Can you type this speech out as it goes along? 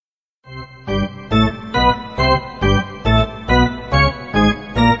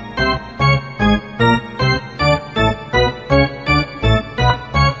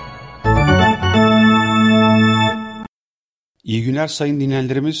günler sayın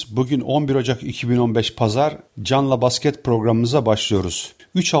dinleyenlerimiz. Bugün 11 Ocak 2015 Pazar Can'la Basket programımıza başlıyoruz.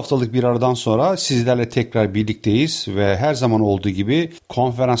 3 haftalık bir aradan sonra sizlerle tekrar birlikteyiz ve her zaman olduğu gibi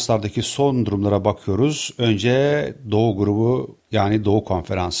konferanslardaki son durumlara bakıyoruz. Önce Doğu grubu yani Doğu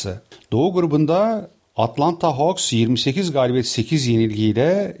konferansı. Doğu grubunda Atlanta Hawks 28 galibiyet 8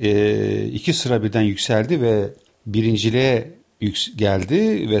 yenilgiyle 2 sıra birden yükseldi ve birinciliğe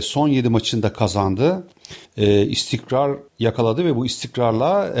geldi ve son 7 maçında kazandı. İstikrar yakaladı ve bu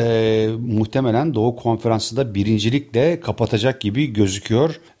istikrarla muhtemelen Doğu Konferansı'nda birincilikle kapatacak gibi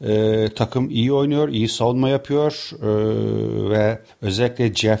gözüküyor. Takım iyi oynuyor, iyi savunma yapıyor ve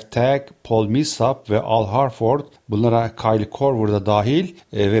özellikle Jeff Teague, Paul Millsap ve Al Horford, bunlara Kyle Korver da dahil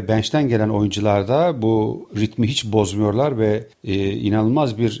ve bench'ten gelen oyuncular da bu ritmi hiç bozmuyorlar ve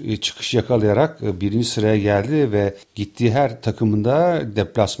inanılmaz bir çıkış yakalayarak birinci sıraya geldi ve gittiği her takımında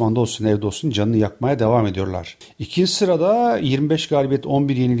deplasmanda olsun evde olsun canını yakmaya devam ediyorlar. İkinci sırada 25 galibiyet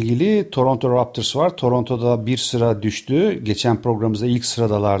 11 yenilgili Toronto Raptors var. Toronto'da bir sıra düştü. Geçen programımızda ilk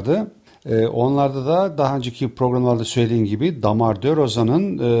sıradalardı. Onlarda da daha önceki programlarda söylediğim gibi Damar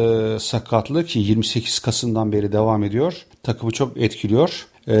DeRozan'ın sakatlığı ki 28 Kasım'dan beri devam ediyor. Takımı çok etkiliyor.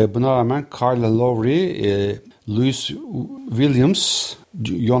 Buna rağmen Kyle Lowry, Louis Williams,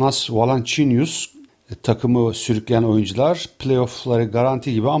 Jonas Valanciunas takımı sürükleyen oyuncular, playoff'ları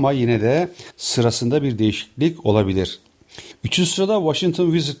garanti gibi ama yine de sırasında bir değişiklik olabilir. Üçüncü sırada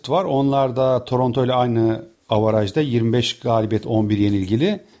Washington Wizards var. Onlar da Toronto ile aynı avarajda 25 galibiyet 11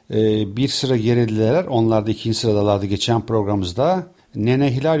 yenilgili. Bir sıra geridiler. Onlar da ikinci sıradalardı geçen programımızda.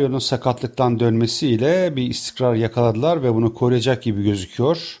 Nene Hilario'nun sakatlıktan dönmesiyle bir istikrar yakaladılar ve bunu koruyacak gibi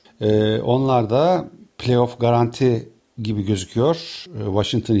gözüküyor. Onlar da playoff garanti gibi gözüküyor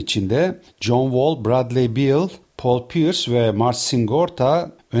Washington içinde. John Wall, Bradley Beal, Paul Pierce ve Marcin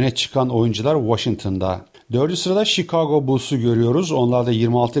Gorta öne çıkan oyuncular Washington'da. Dördüncü sırada Chicago Bulls'u görüyoruz. Onlar da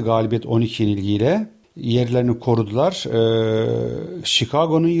 26 galibiyet 12 yenilgiyle yerlerini korudular.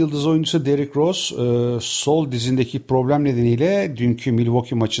 Chicago'nun yıldız oyuncusu Derrick Rose sol dizindeki problem nedeniyle dünkü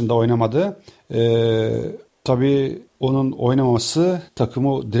Milwaukee maçında oynamadı. Tabii onun oynamaması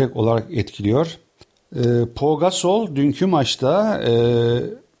takımı direkt olarak etkiliyor. Pau Gasol dünkü maçta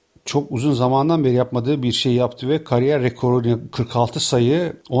çok uzun zamandan beri yapmadığı bir şey yaptı ve kariyer rekoru 46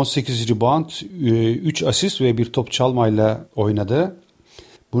 sayı, 18 rebound, 3 asist ve bir top çalmayla oynadı.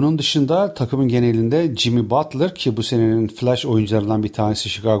 Bunun dışında takımın genelinde Jimmy Butler ki bu senenin flash oyuncularından bir tanesi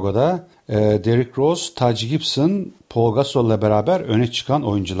Chicago'da, Derrick Rose, Taj Gibson, Pau Gasol'la beraber öne çıkan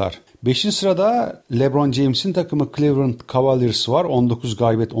oyuncular. 5. sırada LeBron James'in takımı Cleveland Cavaliers var. 19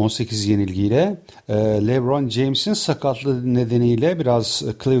 galibiyet 18 yenilgiyle. LeBron James'in sakatlığı nedeniyle biraz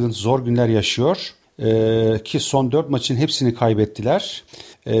Cleveland zor günler yaşıyor. Ki son 4 maçın hepsini kaybettiler.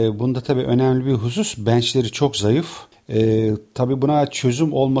 Bunda tabii önemli bir husus, benchleri çok zayıf. Tabii buna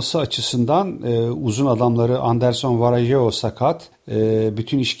çözüm olması açısından uzun adamları Anderson Varejao sakat.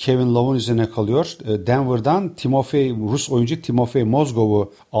 Bütün iş Kevin Love'un üzerine kalıyor. Denver'dan Rus oyuncu Timofey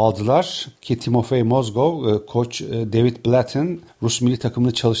Mozgov'u aldılar. Ki Timofey Mozgov koç David Blatt'ın Rus milli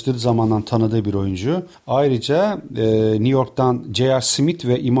takımını çalıştırdığı zamandan tanıdığı bir oyuncu. Ayrıca New York'tan J.R. Smith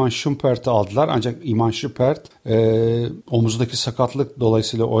ve Iman Shumpert'i aldılar. Ancak Iman Shumpert omuzdaki sakatlık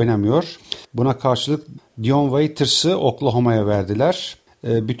dolayısıyla oynamıyor. Buna karşılık Dion Waiters'ı Oklahoma'ya verdiler.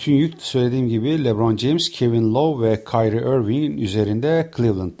 Bütün yük söylediğim gibi LeBron James, Kevin Love ve Kyrie Irving'in üzerinde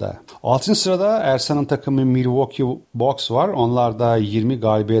Cleveland'da. 6. sırada Ersan'ın takımı Milwaukee Bucks var. Onlar da 20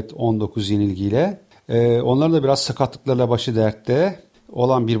 galibiyet 19 yenilgiyle. Onların da biraz sakatlıklarla başı dertte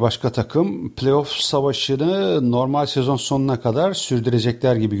olan bir başka takım. Playoff savaşını normal sezon sonuna kadar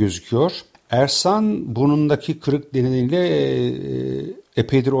sürdürecekler gibi gözüküyor. Ersan burnundaki kırık nedeniyle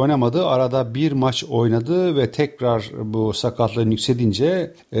epeydir oynamadı. Arada bir maç oynadı ve tekrar bu sakatlığın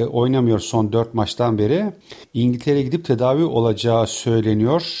yükselince oynamıyor son 4 maçtan beri. İngiltere'ye gidip tedavi olacağı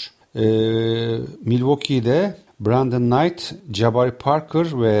söyleniyor. Milwaukee'de Brandon Knight, Jabari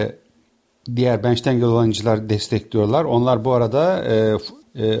Parker ve diğer bench'ten gelen oyuncular destekliyorlar. Onlar bu arada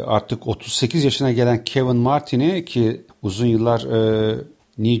artık 38 yaşına gelen Kevin Martin'i ki uzun yıllar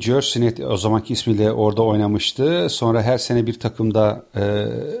New Jersey o zamanki ismiyle orada oynamıştı. Sonra her sene bir takımda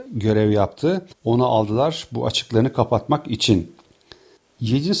görev yaptı. Onu aldılar bu açıklarını kapatmak için.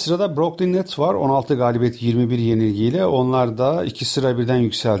 7. sırada Brooklyn Nets var. 16 galibiyet 21 yenilgiyle. Onlar da 2 sıra birden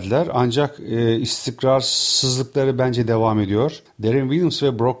yükseldiler. Ancak istikrarsızlıkları bence devam ediyor. Deron Williams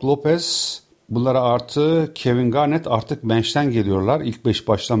ve Brook Lopez, bunlara artı Kevin Garnett artık bench'ten geliyorlar. İlk 5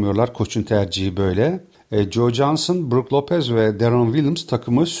 başlamıyorlar. Koçun tercihi böyle. Joe Johnson, Brook Lopez ve Deron Williams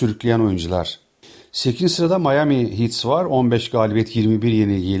takımı sürükleyen oyuncular. 8. sırada Miami Heat var. 15 galibiyet 21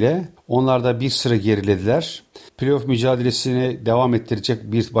 yenilgiyle. Onlar da bir sıra gerilediler. Playoff mücadelesini devam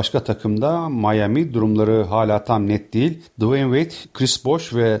ettirecek bir başka takımda Miami. Durumları hala tam net değil. Dwayne Wade, Chris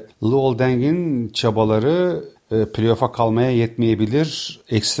Bosh ve Luol Deng'in çabaları playoff'a kalmaya yetmeyebilir.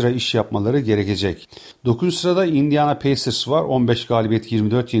 Ekstra iş yapmaları gerekecek. 9. sırada Indiana Pacers var. 15 galibiyet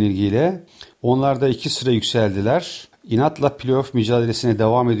 24 yenilgiyle. Onlar da 2 sıra yükseldiler. İnatla playoff mücadelesine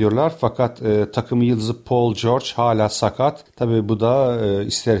devam ediyorlar. Fakat takımın yıldızı Paul George hala sakat. Tabii bu da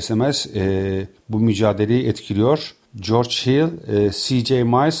ister istemez bu mücadeleyi etkiliyor. George Hill, C.J.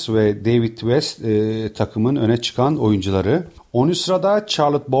 Miles ve David West takımın öne çıkan oyuncuları. 10. sırada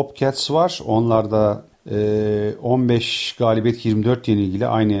Charlotte Bobcats var. Onlar da 15 galibiyet 24 yenilgiyle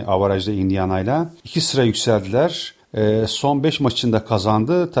aynı avarajda Indiana'yla 2 sıra yükseldiler. Son 5 maçında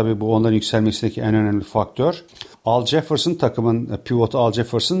kazandı. Tabii bu onların yükselmesindeki en önemli faktör. Al Jefferson takımın pivotu Al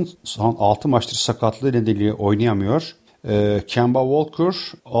Jefferson son 6 maçtır sakatlığı nedeniyle oynayamıyor. Kemba Walker,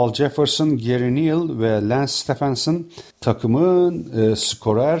 Al Jefferson, Gary Neal ve Lance Stephenson takımın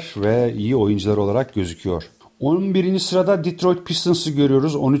skorer ve iyi oyuncular olarak gözüküyor. 11. sırada Detroit Pistons'ı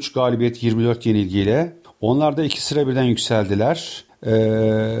görüyoruz. 13 galibiyet 24 yenilgiyle. Onlar da 2 sıra birden yükseldiler.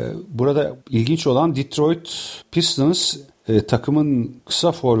 Burada ilginç olan Detroit Pistons takımın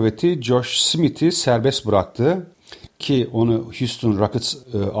kısa forveti Josh Smith'i serbest bıraktı. Ki onu Houston Rockets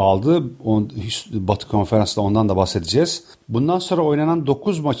aldı. Batı Konferans'ta ondan da bahsedeceğiz. Bundan sonra oynanan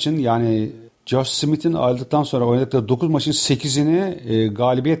 9 maçın yani Josh Smith'in ayrıldıktan sonra oynadıkları 9 maçın 8'ini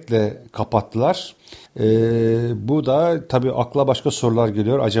galibiyetle kapattılar. Bu da tabii akla başka sorular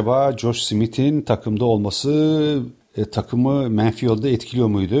geliyor. Acaba Josh Smith'in takımda olması takımı menfi yolda etkiliyor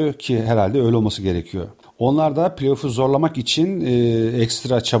muydu? Ki herhalde öyle olması gerekiyor. Onlar da playoff'u zorlamak için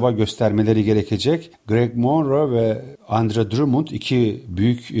ekstra çaba göstermeleri gerekecek. Greg Monroe ve Andre Drummond iki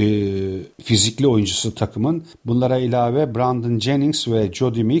büyük fizikli oyuncusu takımın. Bunlara ilave Brandon Jennings ve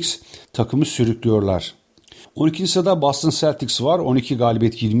Jody Meeks takımı sürüklüyorlar. 12. sırada Boston Celtics var. 12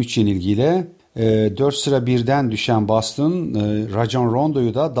 galibiyet 23 yenilgiyle. 4 sıra birden düşen Boston Rajon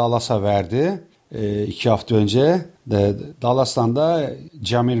Rondo'yu da Dallas'a verdi. 2 hafta önce Dallas'tan da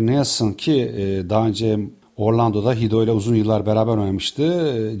Jameer Nelson ki daha önce Orlando'da Hido ile uzun yıllar beraber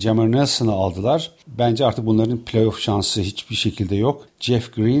oynamıştı. Jameer Nelson'ı aldılar. Bence artık bunların playoff şansı hiçbir şekilde yok.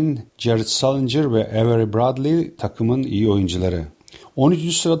 Jeff Green, Jared Sullinger ve Avery Bradley takımın iyi oyuncuları.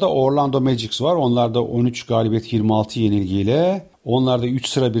 13. sırada Orlando Magic var. Onlar da 13 galibiyet 26 yenilgiyle. Onlar da 3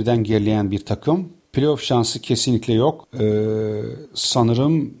 sıra birden gerileyen bir takım. Playoff şansı kesinlikle yok.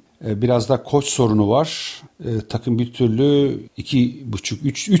 Sanırım biraz da koç sorunu var. Takım bir türlü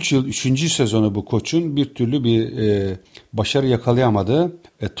 2,5-3 yıl 3. sezonu bu koçun bir türlü bir başarı yakalayamadı.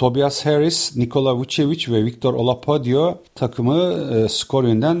 Tobias Harris, Nikola Vucevic ve Victor Oladipo takımı skor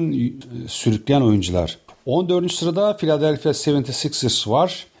yönden sürükleyen oyuncular. 14. sırada Philadelphia 76ers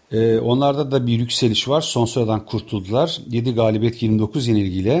var. Onlarda da bir yükseliş var. Son sıradan kurtuldular. 7 galibiyet 29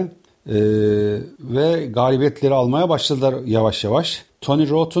 yenilgiyle ve galibiyetleri almaya başladılar yavaş yavaş. Tony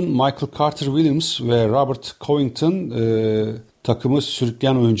Wroten, Michael Carter Williams ve Robert Covington takımı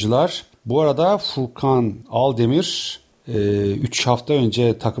sürükleyen oyuncular. Bu arada Furkan Aldemir 3 hafta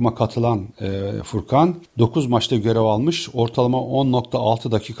önce takıma katılan Furkan 9 maçta görev almış. Ortalama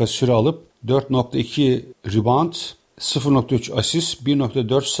 10.6 dakika süre alıp 4.2 rebound, 0.3 asist,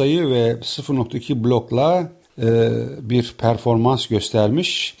 1.4 sayı ve 0.2 blokla bir performans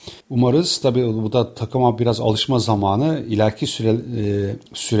göstermiş. Umarız tabii bu da takıma biraz alışma zamanı. İleriki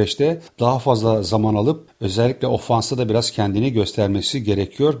süreçte daha fazla zaman alıp özellikle ofansta da biraz kendini göstermesi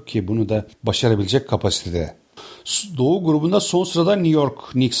gerekiyor ki bunu da başarabilecek kapasitede. Doğu grubunda son sırada New York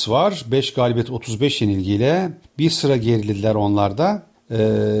Knicks var. 5 galibiyet 35 yenilgiyle. Bir sıra gerilediler onlarda.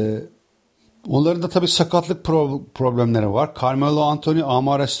 Onların da tabii sakatlık problemleri var. Carmelo Anthony,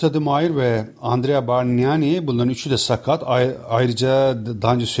 Amare Stoudemire ve Andrea Bargnani bunların üçü de sakat. Ayrıca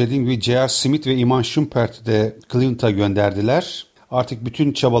daha önce söylediğim gibi J.R. Smith ve Iman Shumpert'i de Cleveland'a gönderdiler. Artık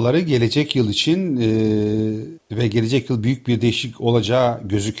bütün çabaları gelecek yıl için ve gelecek yıl büyük bir değişiklik olacağı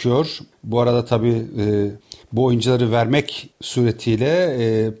gözüküyor. Bu arada tabii bu oyuncuları vermek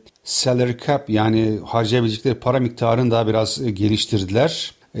suretiyle salary cap yani harcayabilecekleri para miktarını da biraz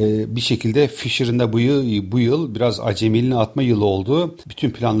geliştirdiler. Bir şekilde Fisher'ın da bu yıl biraz acemiliğini atma yılı oldu. Bütün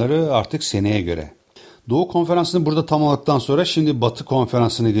planları artık seneye göre. Doğu Konferansı'nı burada tamamladıktan sonra şimdi Batı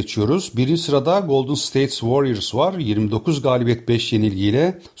Konferansı'na geçiyoruz. Birinci sırada Golden State Warriors var. 29 galibiyet 5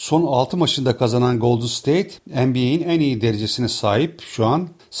 yenilgiyle. Son 6 maçında kazanan Golden State NBA'in en iyi derecesine sahip şu an.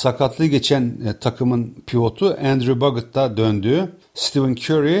 Sakatlığı geçen takımın pivotu Andrew Bogut da döndü. Stephen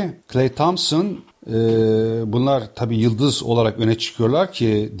Curry, Klay Thompson, Bunlar tabii yıldız olarak öne çıkıyorlar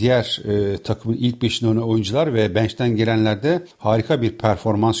ki diğer takımın ilk beşinde oynayan oyuncular ve bench'ten gelenler de harika bir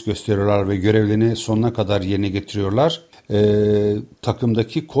performans gösteriyorlar ve görevlerini sonuna kadar yerine getiriyorlar.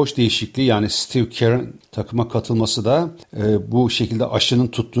 Takımdaki koç değişikliği yani Steve Kerr'ın takıma katılması da bu şekilde aşının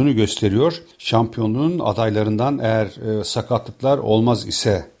tuttuğunu gösteriyor. Şampiyonluğun adaylarından eğer sakatlıklar olmaz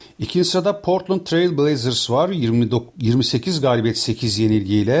ise. İkinci sırada Portland Trail Blazers var. 28 galibiyet 8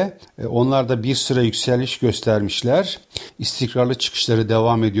 yenilgiyle. Onlar da bir sıra yükseliş göstermişler. İstikrarlı çıkışları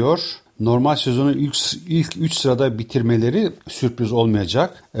devam ediyor. Normal sezonun ilk 3 sırada bitirmeleri sürpriz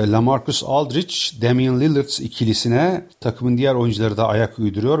olmayacak. LaMarcus Aldridge, Damian Lillard ikilisine takımın diğer oyuncuları da ayak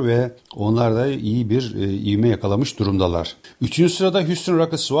uyduruyor ve onlar da iyi bir ivme yakalamış durumdalar. 3. sırada Houston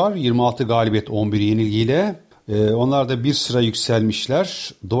Rockets var. 26 galibiyet 11 yenilgiyle. Onlar da bir sıra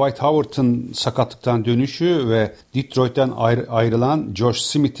yükselmişler. Dwight Howard'ın sakatlıktan dönüşü ve Detroit'ten ayrılan Josh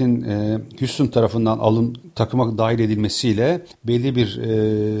Smith'in Houston tarafından takıma dahil edilmesiyle belli bir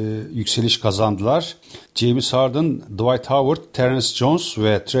yükseliş kazandılar. James Harden, Dwight Howard, Terrence Jones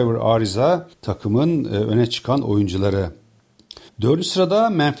ve Trevor Ariza takımın öne çıkan oyuncuları. 4. sırada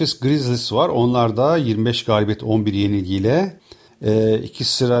Memphis Grizzlies var. Onlar da 25 galibiyet 11 yenilgiyle 2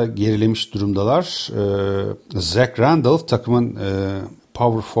 sıra gerilemiş durumdalar. Zach Randolph takımın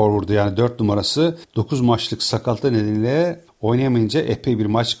power forward'ı yani 4 numarası 9 maçlık sakatlığı nedeniyle oynayamayınca epey bir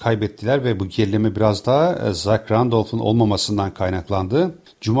maç kaybettiler ve bu gerileme biraz da Zach Randolph'un olmamasından kaynaklandı.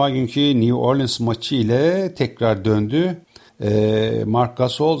 Cuma günkü New Orleans maçı ile tekrar döndü. Marc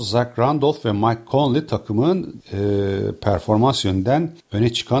Gasol, Zach Randolph ve Mike Conley takımın performans yönünden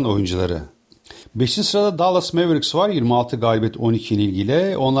öne çıkan oyuncuları. 5. sırada Dallas Mavericks var. 26 galibiyet 12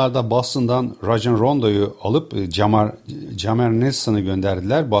 yenilgiyle. Onlar da Boston'dan Rajon Rondo'yu alıp Jameer Nelson'ı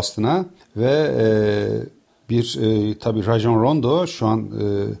gönderdiler Boston'a ve tabii Rajon Rondo şu an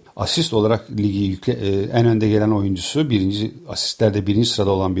asist olarak ligi en önde gelen oyuncusu. Asistlerde birinci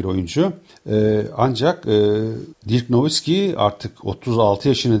sırada olan bir oyuncu. Ancak Dirk Nowitzki artık 36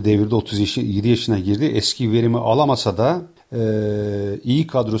 yaşını devirdi, 37 yaşına girdi. Eski verimi alamasa da iyi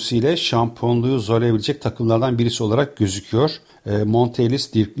kadrosu ile şampiyonluğu zorlayabilecek takımlardan birisi olarak gözüküyor. Monte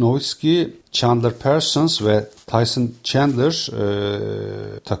Ellis, Dirk Nowitzki, Chandler Parsons ve Tyson Chandler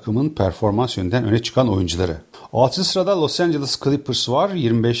takımın performans yönünden öne çıkan oyuncuları. 6. sırada Los Angeles Clippers var.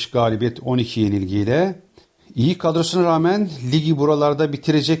 25 galibiyet 12 yenilgiyle. İyi kadrosuna rağmen ligi buralarda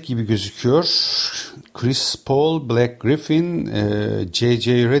bitirecek gibi gözüküyor. Chris Paul, Blake Griffin,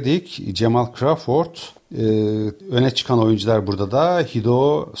 J.J. Redick, Jamal Crawford öne çıkan oyuncular burada da.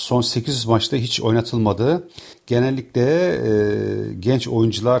 Hido son 8 maçta hiç oynatılmadı. Genellikle genç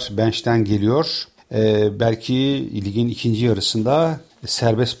oyuncular bench'ten geliyor. Belki ligin ikinci yarısında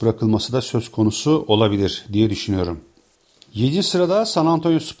serbest bırakılması da söz konusu olabilir diye düşünüyorum. 7. sırada San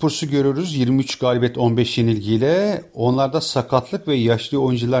Antonio Spurs'u görüyoruz. 23 galibiyet 15 yenilgiyle. Onlar da sakatlık ve yaşlı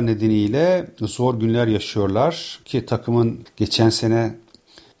oyuncular nedeniyle zor günler yaşıyorlar. Ki takımın geçen sene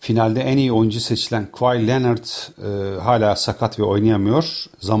finalde en iyi oyuncu seçilen Kawhi Leonard hala sakat ve oynayamıyor.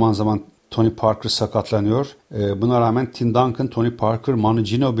 Zaman zaman Tony Parker sakatlanıyor. Buna rağmen Tim Duncan, Tony Parker, Manu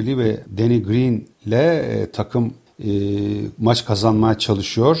Ginobili ve Danny Green ile takım maç kazanmaya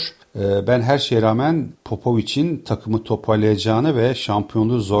çalışıyor. Ben her şeye rağmen Popovic'in takımı toparlayacağını ve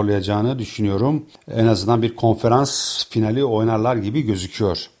şampiyonluğu zorlayacağını düşünüyorum. En azından bir konferans finali oynarlar gibi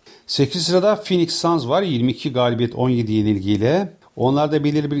gözüküyor. 8. sırada Phoenix Suns var. 22 galibiyet 17 yenilgiyle. Onlar da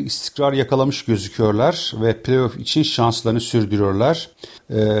belirli bir istikrar yakalamış gözüküyorlar ve playoff için şanslarını sürdürüyorlar.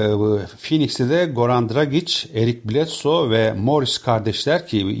 Phoenix'te de Goran Dragic, Eric Bledsoe ve Morris kardeşler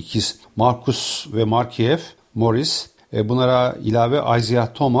ki ikiz Marcus ve Markieff Morris. Bunlara ilave Isaiah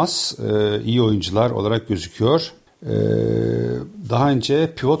Thomas iyi oyuncular olarak gözüküyor. Daha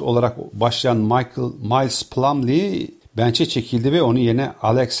önce pivot olarak başlayan Miles Plumlee bench'e çekildi ve onun yerine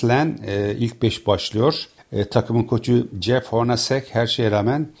Alex Len ilk 5 başlıyor. Takımın koçu Jeff Hornacek her şeye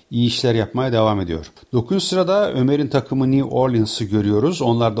rağmen iyi işler yapmaya devam ediyor. 9. sırada Ömer'in takımı New Orleans'ı görüyoruz.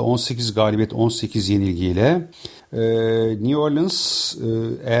 Onlar da 18 galibiyet 18 yenilgiyle. New Orleans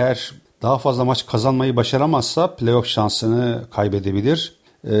eğer daha fazla maç kazanmayı başaramazsa playoff şansını kaybedebilir.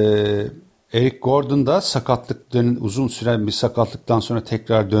 Eric Gordon da uzun süren bir sakatlıktan sonra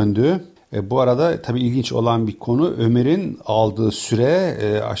tekrar döndü. Bu arada tabii ilginç olan bir konu Ömer'in aldığı süre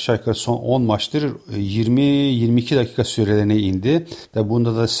aşağı yukarı son 10 maçtır 20-22 dakika sürelerine indi.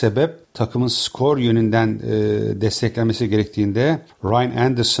 Bunda da sebep takımın skor yönünden desteklenmesi gerektiğinde Ryan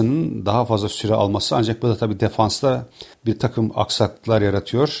Anderson'ın daha fazla süre alması. Ancak bu da tabii defansta bir takım aksaklıklar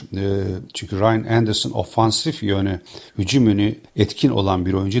yaratıyor. Çünkü Ryan Anderson ofansif yönü, hücum yönü etkin olan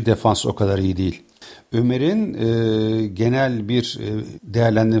bir oyuncu. Defans o kadar iyi değil. Ömer'in genel bir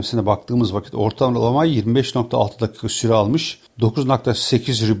değerlendirmesine baktığımız vakit ortalama 25.6 dakika süre almış.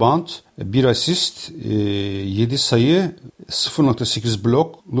 9.8 rebound, 1 asist, 7 sayı, 0.8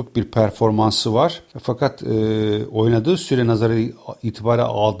 blokluk bir performansı var. Fakat oynadığı süre nazarı itibariyle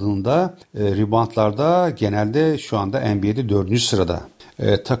aldığında reboundlarda genelde şu anda NBA'de 4. sırada.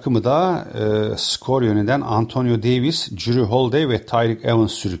 Takımı da skor yönünden Antonio Davis, Jrue Holiday ve Tyreke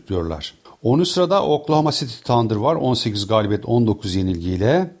Evans sürüklüyorlar. 10. sırada Oklahoma City Thunder var. 18 galibiyet 19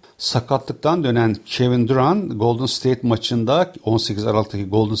 yenilgiyle. Sakatlıktan dönen Kevin Durant Golden State maçında 18 Aralık'taki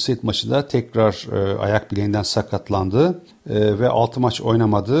Golden State maçında tekrar ayak bileğinden sakatlandı ve 6 maç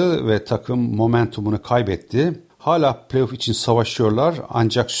oynamadı ve takım momentumunu kaybetti. Hala playoff için savaşıyorlar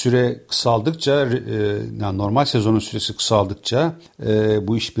ancak süre kısaldıkça yani normal sezonun süresi kısaldıkça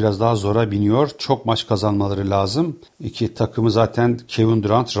bu iş biraz daha zora biniyor. Çok maç kazanmaları lazım. İki takımı zaten Kevin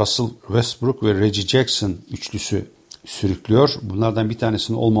Durant, Russell Westbrook ve Reggie Jackson üçlüsü sürüklüyor. Bunlardan bir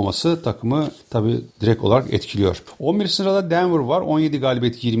tanesinin olmaması takımı tabii direkt olarak etkiliyor. 11. sırada Denver var. 17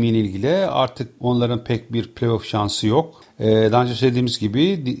 galibiyet 20 yenilgiyle. Artık onların pek bir playoff şansı yok. Daha önce söylediğimiz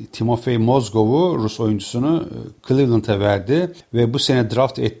gibi Timofey Mozgov'u Rus oyuncusunu Cleveland'a verdi ve bu sene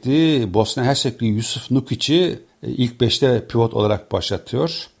draft ettiği Bosna Hersekli Yusuf Nukic'i ilk 5'te pivot olarak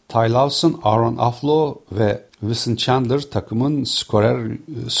başlatıyor. Ty Lawson, Aaron Aflo ve Wilson Chandler takımın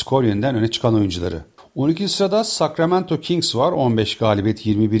skor yönünden öne çıkan oyuncuları. 12. sırada Sacramento Kings var. 15 galibiyet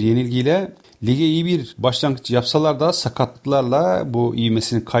 21 yenilgiyle. Lige iyi bir başlangıç yapsalar da sakatlıklarla bu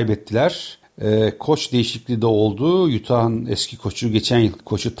ivmesini kaybettiler. Koç değişikliği de oldu. Utah'ın eski koçu, geçen yıl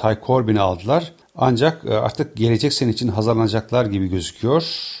koçu Ty Corbin'i aldılar. Ancak artık gelecek sene için hazırlanacaklar gibi gözüküyor.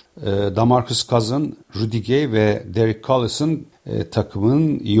 DeMarcus Cousins, Rudy Gay ve Derek Collison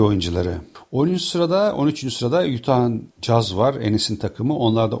takımın iyi oyuncuları. 13. sırada Utah'ın Jazz var. Enes'in takımı.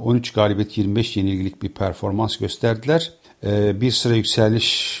 Onlar da 13 galibiyet 25 yenilgilik bir performans gösterdiler. Bir sıra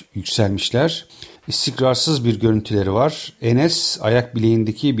yükselmişler. İstikrarsız bir görüntüleri var. Enes ayak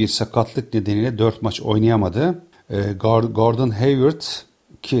bileğindeki bir sakatlık nedeniyle 4 maç oynayamadı. Gordon Hayward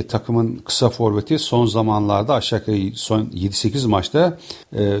ki takımın kısa forveti son zamanlarda aşağı yukarı son 7-8 maçta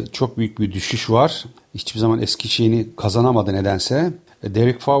çok büyük bir düşüş var. Hiçbir zaman eski şeyini kazanamadı nedense.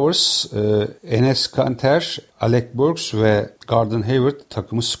 Derek Favors, Enes Kanter, Alec Burks ve Gordon Hayward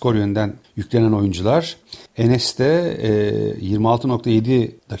takımı skor yönden yüklenen oyuncular. Enes de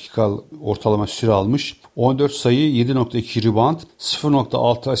 26.7 dakika ortalama süre almış. 14 sayı, 7.2 rebound,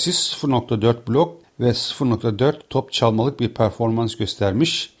 0.6 asist, 0.4 blok ve 0.4 top çalmalık bir performans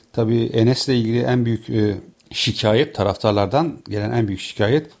göstermiş. Tabii Enes'le ilgili en büyük şikayet, taraftarlardan gelen en büyük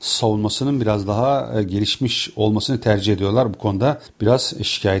şikayet savunmasının biraz daha gelişmiş olmasını tercih ediyorlar. Bu konuda biraz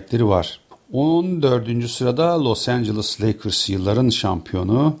şikayetleri var. 14. sırada Los Angeles Lakers yılların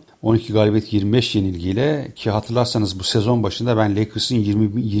şampiyonu. 12 galibiyet 25 yenilgiyle ki hatırlarsanız bu sezon başında ben Lakers'ın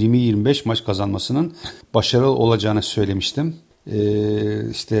 20-25 maç kazanmasının başarılı olacağını söylemiştim.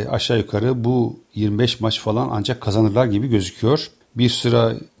 İşte aşağı yukarı bu 25 maç falan ancak kazanırlar gibi gözüküyor. Bir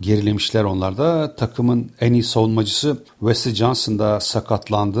sıra gerilemişler onlar da. Takımın en iyi savunmacısı Wesley Johnson da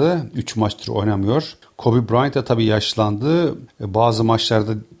sakatlandı. 3 maçtır oynamıyor. Kobe Bryant da tabii yaşlandı. Bazı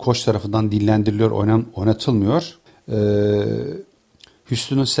maçlarda koç tarafından dinlendiriliyor, oynatılmıyor.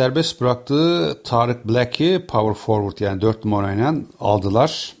 Houston'un serbest bıraktığı Tarık Black'i power forward yani 4 numara oynayan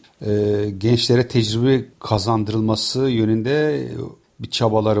aldılar. Gençlere tecrübe kazandırılması yönünde bir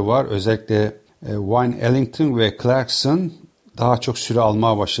çabaları var. Özellikle Wayne Ellington ve Clarkson daha çok süre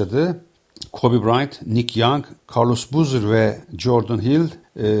almaya başladı. Kobe Bryant, Nick Young, Carlos Boozer ve Jordan Hill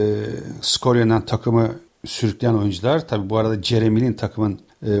skor yönelen takımı sürükleyen oyuncular. Tabi bu arada Jeremy Lin takımın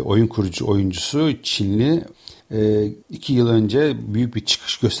oyun kurucu oyuncusu Çinli. 2 yıl önce büyük bir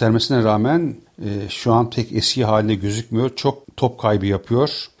çıkış göstermesine rağmen şu an pek eski haline gözükmüyor. Çok top kaybı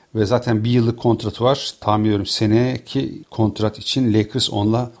yapıyor. Ve zaten bir yıllık kontratı var. Tahmin ediyorum seneki kontrat için Lakers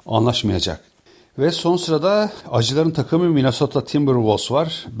onunla anlaşmayacak. Ve son sırada acıların takımı Minnesota Timberwolves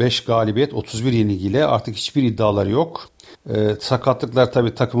var. 5 galibiyet 31 yenilgiyle artık hiçbir iddiaları yok. Sakatlıklar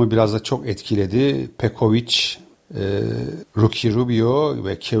tabii takımı biraz da çok etkiledi. Pekovic, Ricky Rubio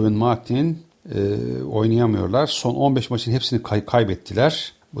ve Kevin Martin oynayamıyorlar. Son 15 maçın hepsini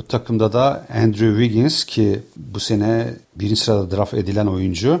kaybettiler. Bu takımda da Andrew Wiggins ki bu sene 1. sırada draft edilen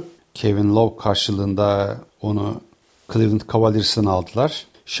oyuncu. Kevin Love karşılığında onu Cleveland Cavaliers'tan aldılar.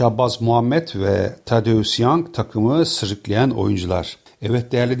 Şahbaz Muhammed ve Thaddeus Young takımı sırıklayan oyuncular.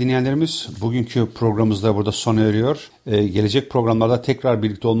 Evet değerli dinleyenlerimiz, bugünkü programımız da burada sona eriyor. Gelecek programlarda tekrar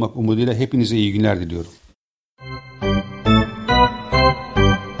birlikte olmak umuduyla hepinize iyi günler diliyorum.